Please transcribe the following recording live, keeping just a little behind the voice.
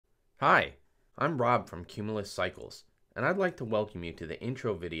Hi, I'm Rob from Cumulus Cycles, and I'd like to welcome you to the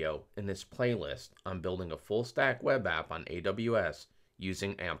intro video in this playlist on building a full-stack web app on AWS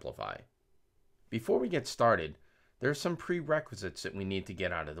using Amplify. Before we get started, there are some prerequisites that we need to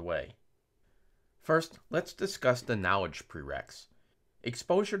get out of the way. First, let's discuss the knowledge prereqs.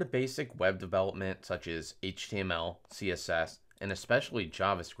 Exposure to basic web development such as HTML, CSS, and especially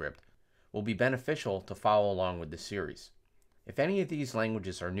JavaScript will be beneficial to follow along with the series. If any of these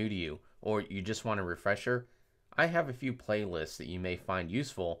languages are new to you, or you just want a refresher, I have a few playlists that you may find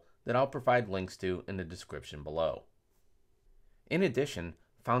useful that I'll provide links to in the description below. In addition,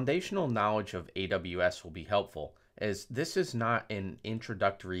 foundational knowledge of AWS will be helpful, as this is not an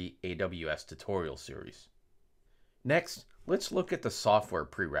introductory AWS tutorial series. Next, let's look at the software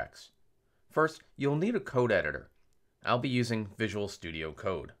prereqs. First, you'll need a code editor. I'll be using Visual Studio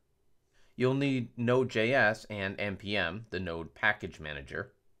Code. You'll need Node.js and NPM, the Node Package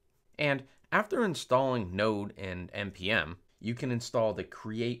Manager. And after installing Node and NPM, you can install the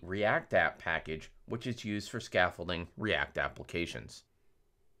Create React App package, which is used for scaffolding React applications.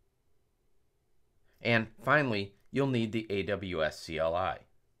 And finally, you'll need the AWS CLI.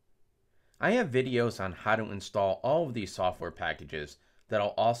 I have videos on how to install all of these software packages that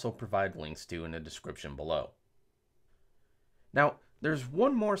I'll also provide links to in the description below. Now, there's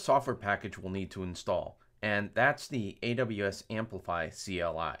one more software package we'll need to install, and that's the AWS Amplify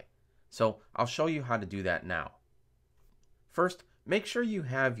CLI. So I'll show you how to do that now. First, make sure you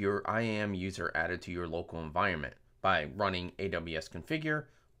have your IAM user added to your local environment by running AWS Configure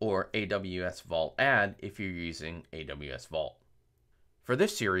or AWS Vault Add if you're using AWS Vault. For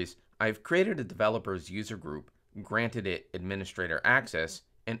this series, I've created a developer's user group, granted it administrator access,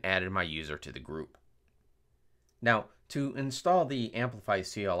 and added my user to the group. Now, to install the Amplify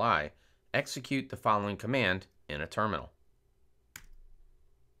CLI, execute the following command in a terminal.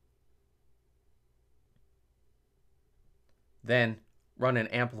 Then, run an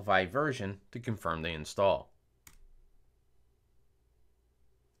Amplify version to confirm the install.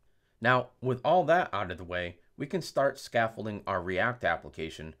 Now, with all that out of the way, we can start scaffolding our React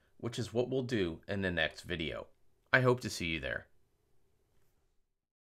application, which is what we'll do in the next video. I hope to see you there.